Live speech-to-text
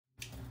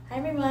Hi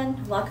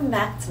everyone, welcome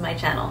back to my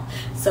channel.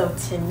 So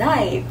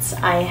tonight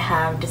I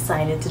have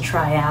decided to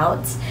try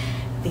out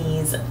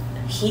these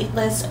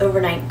heatless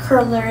overnight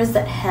curlers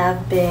that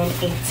have been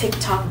a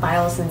TikTok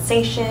viral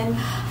sensation.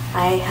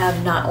 I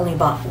have not only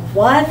bought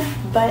one,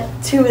 but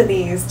two of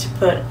these to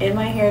put in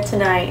my hair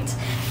tonight,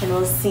 and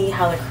we'll see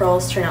how the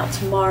curls turn out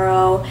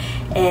tomorrow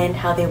and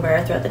how they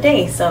wear throughout the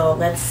day. So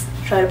let's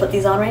try to put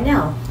these on right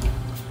now.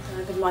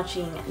 I've been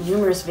watching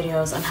numerous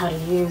videos on how to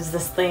use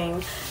this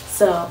thing,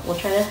 so we'll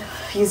try to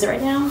use it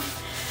right now.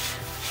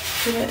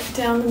 Put it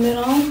down the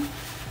middle,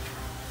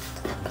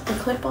 put the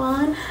clip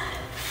on.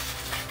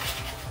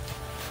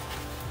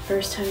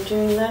 First time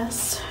doing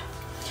this,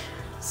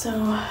 so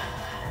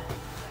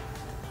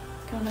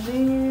go to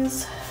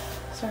these,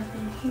 start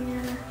from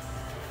here,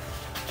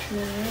 turn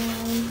it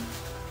around,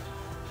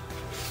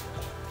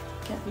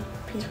 get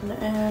a piece from the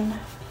end,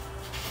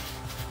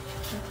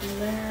 start from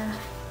there,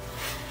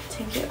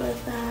 take it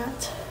with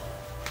that,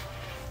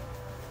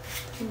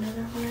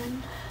 another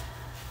one,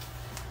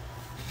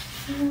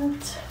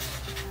 that,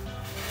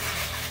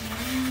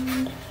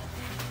 and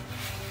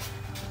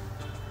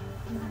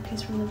another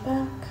piece from the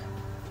back.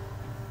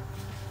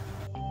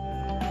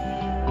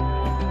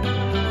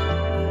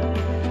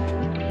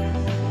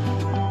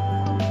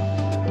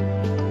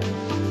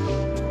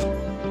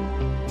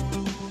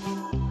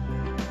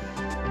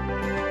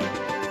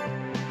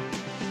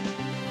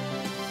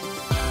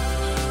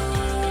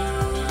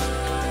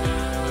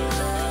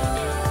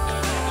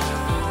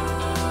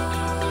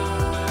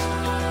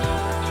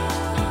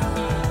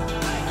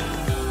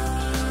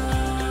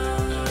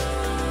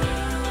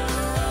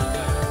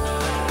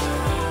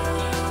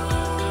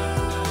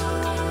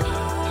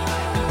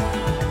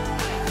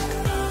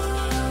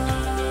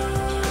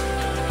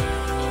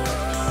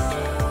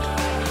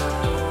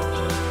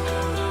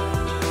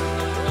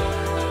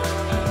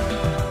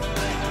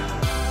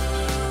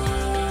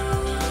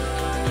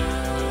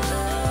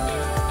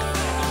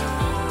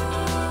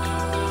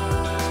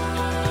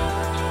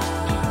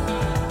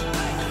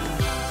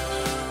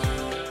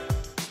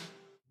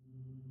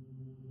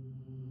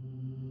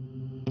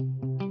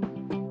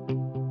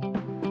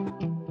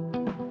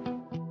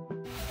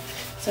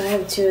 So I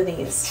have two of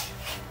these.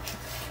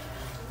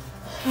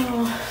 So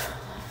I'm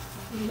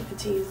going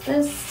to use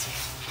this.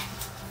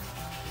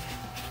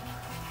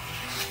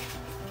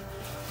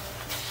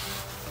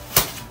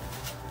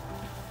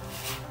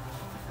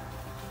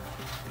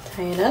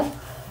 Tie it up.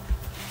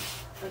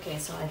 Okay,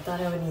 so I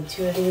thought I would need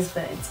two of these,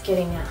 but it's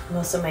getting at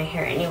most of my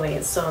hair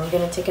anyways, so I'm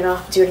going to take it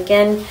off, do it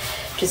again,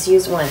 just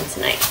use one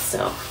tonight.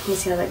 So we'll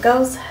see how that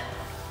goes.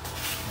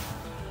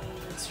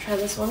 Let's try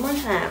this one more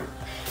time.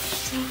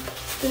 So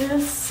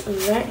this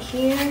right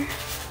here,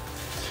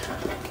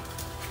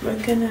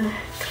 we're gonna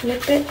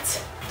clip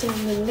it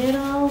down the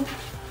middle.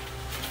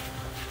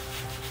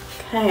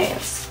 Okay,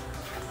 let's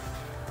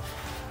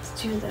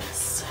do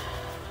this.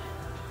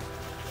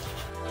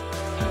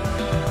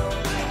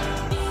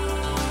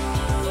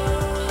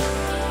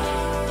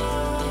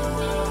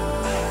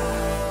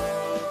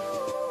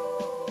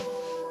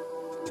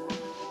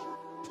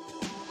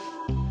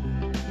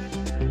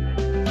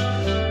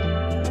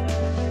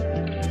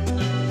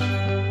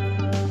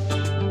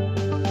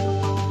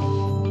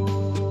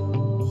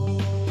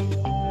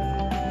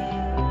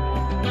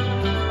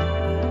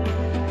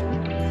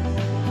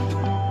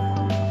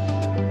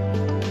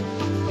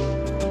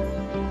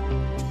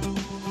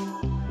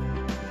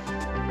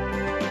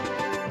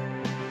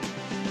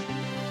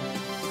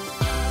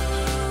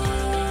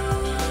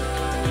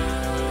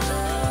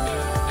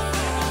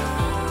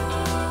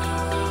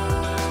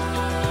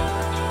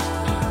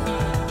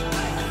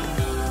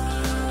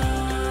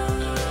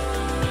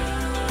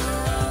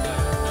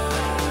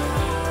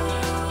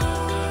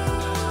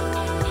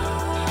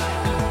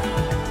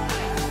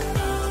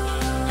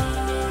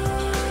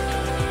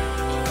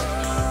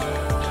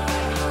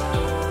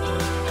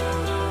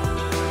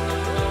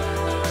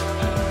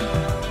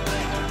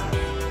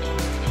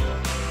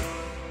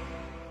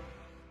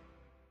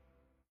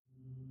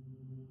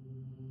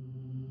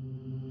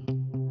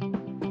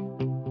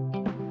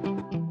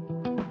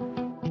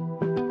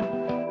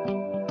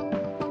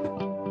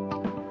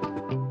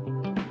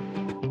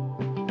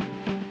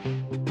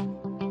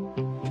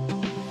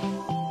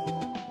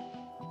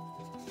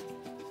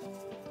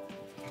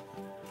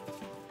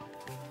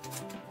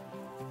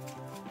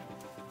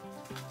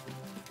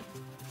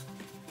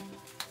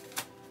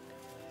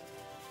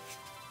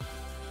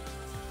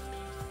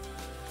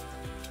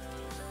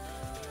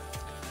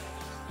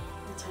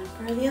 Time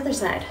for the other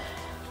side.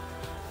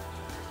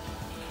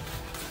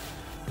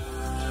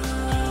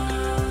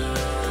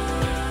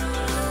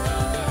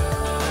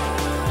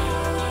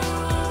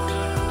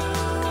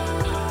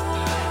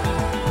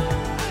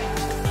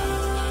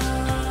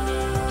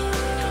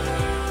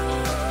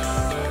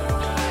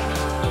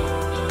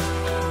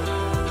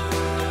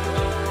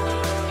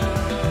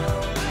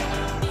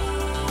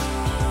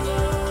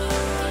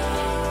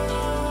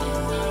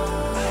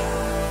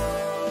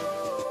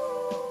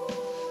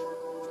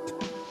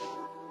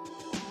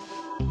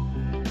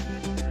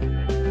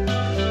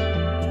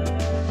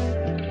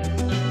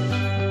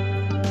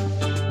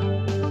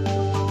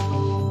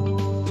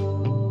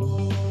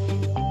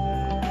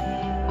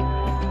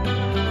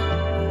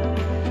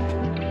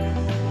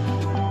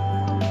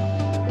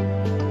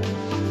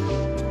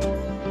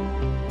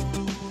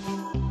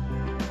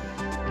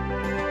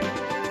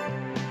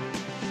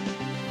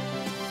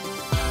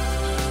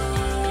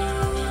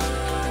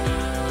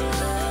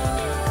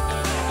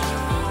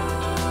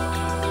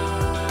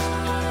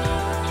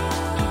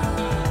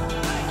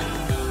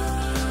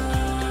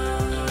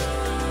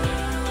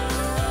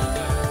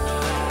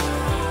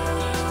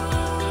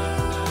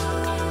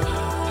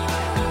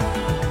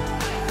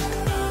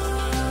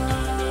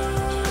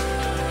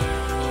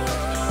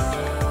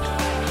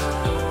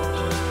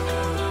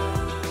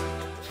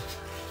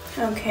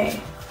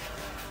 Okay,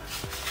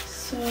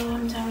 so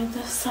I'm done with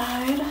this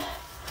side.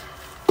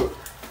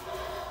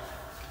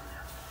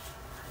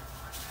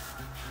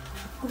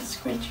 Let's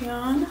scrunchie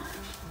on.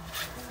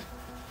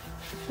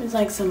 There's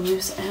like some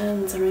loose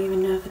ends. I don't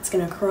even know if it's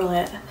gonna curl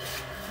it.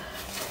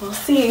 We'll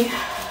see.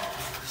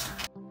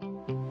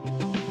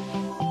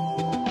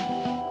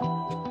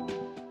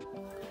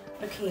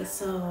 Okay,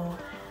 so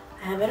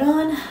I have it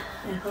on.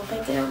 I hope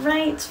I did it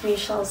right. We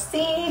shall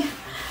see.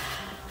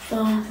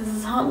 So this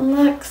is how it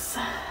looks.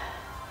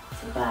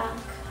 The back.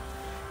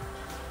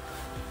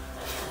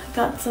 I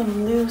got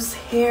some loose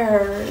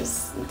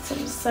hairs in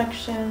some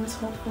sections.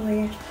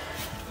 Hopefully it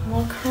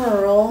will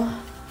curl.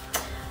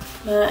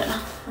 But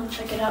I'll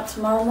check it out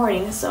tomorrow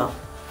morning. So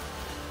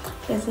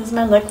this is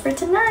my look for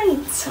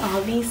tonight.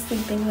 I'll be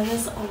sleeping with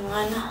this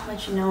on. I'll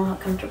let you know how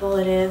comfortable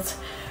it is.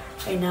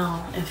 Right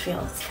now it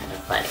feels kind of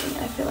funny.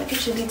 I feel like it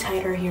should be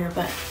tighter here,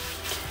 but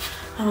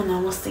I don't know,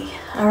 we'll see.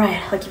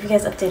 Alright, I'll keep you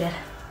guys updated.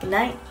 Good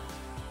night.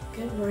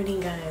 Good morning,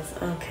 guys.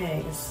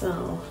 Okay,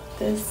 so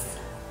this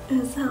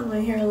is how my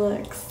hair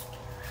looks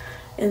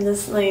in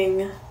this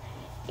thing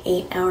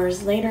 8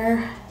 hours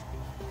later.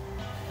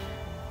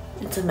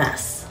 It's a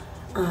mess.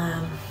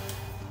 I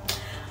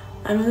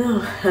don't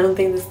know. I don't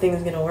think this thing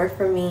is gonna work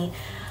for me.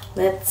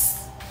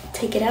 Let's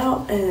take it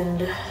out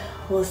and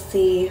we'll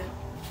see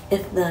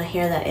if the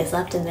hair that is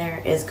left in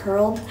there is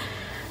curled.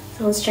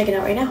 So let's check it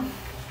out right now.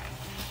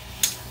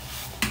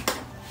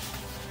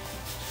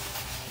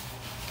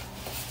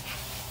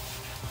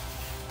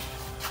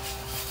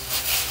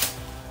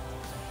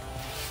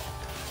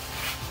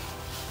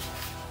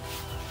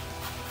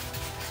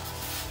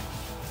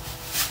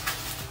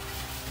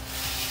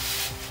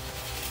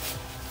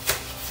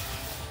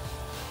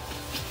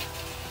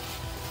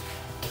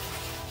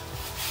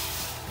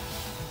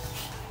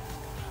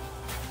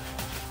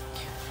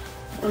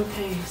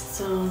 Okay,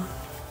 so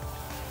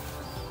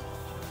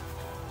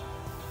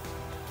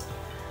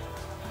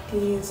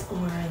these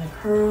are the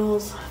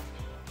curls.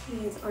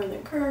 These are the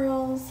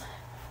curls.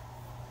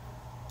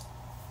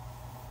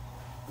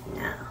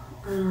 Now,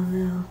 I don't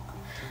know.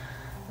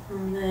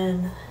 And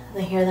then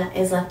the hair that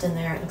is left in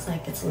there, it looks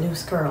like it's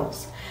loose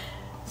curls.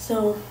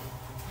 So,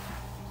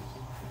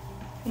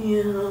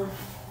 yeah,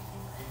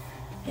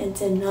 it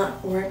did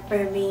not work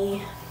for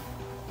me.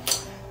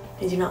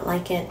 I do not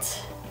like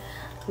it.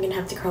 I'm gonna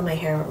have to curl my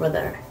hair with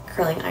a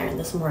curling iron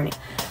this morning.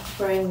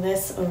 Wearing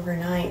this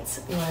overnight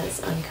was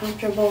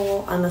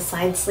uncomfortable. I'm a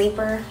side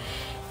sleeper.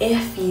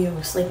 If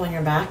you sleep on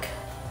your back,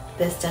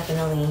 this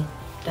definitely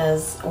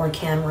does or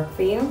can work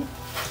for you.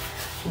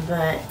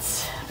 But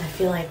I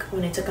feel like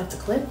when I took off the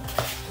clip,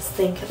 this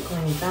thing kept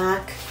going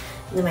back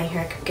and then my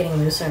hair kept getting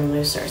looser and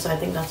looser. So I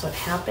think that's what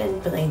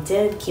happened, but I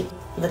did keep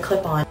the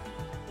clip on.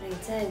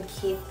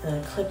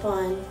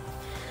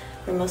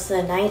 For most of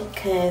the night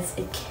because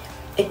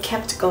it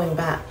kept going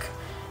back.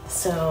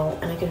 So,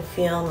 and I could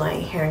feel my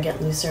hair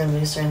get looser and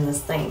looser in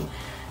this thing.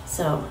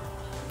 So,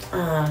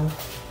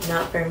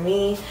 not for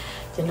me,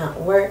 did not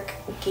work.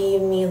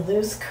 Gave me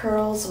loose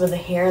curls with the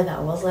hair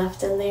that was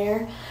left in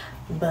there,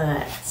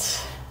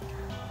 but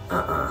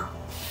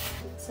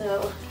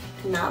So,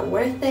 not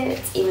worth it,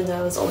 even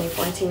though it was only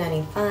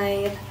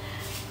 $14.95.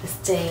 This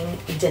thing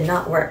did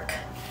not work.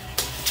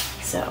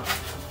 So,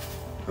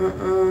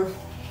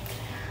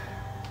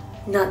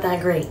 not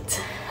that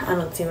great. I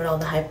don't see what all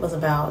the hype was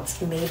about.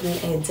 Maybe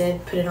I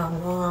did put it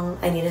on wrong.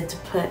 I needed to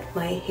put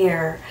my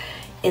hair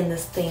in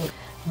this thing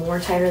more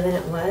tighter than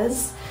it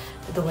was.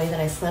 The way that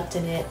I slept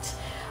in it,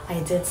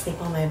 I did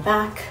sleep on my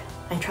back.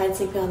 I tried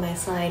sleeping on my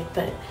side,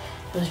 but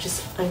it was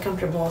just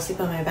uncomfortable.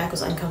 Sleeping on my back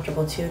was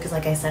uncomfortable too, because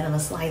like I said, I'm a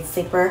side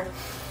sleeper.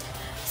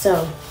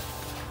 So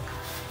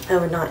I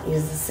would not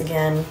use this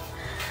again.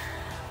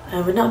 I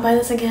would not buy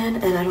this again,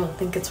 and I don't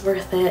think it's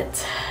worth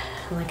it.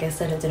 Like I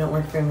said, it didn't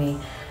work for me.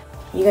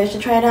 You guys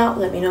should try it out.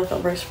 Let me know if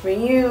it works for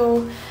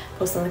you.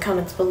 Post in the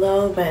comments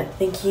below. But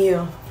thank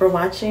you for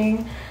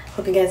watching.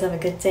 Hope you guys have a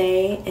good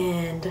day,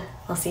 and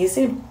I'll see you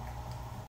soon.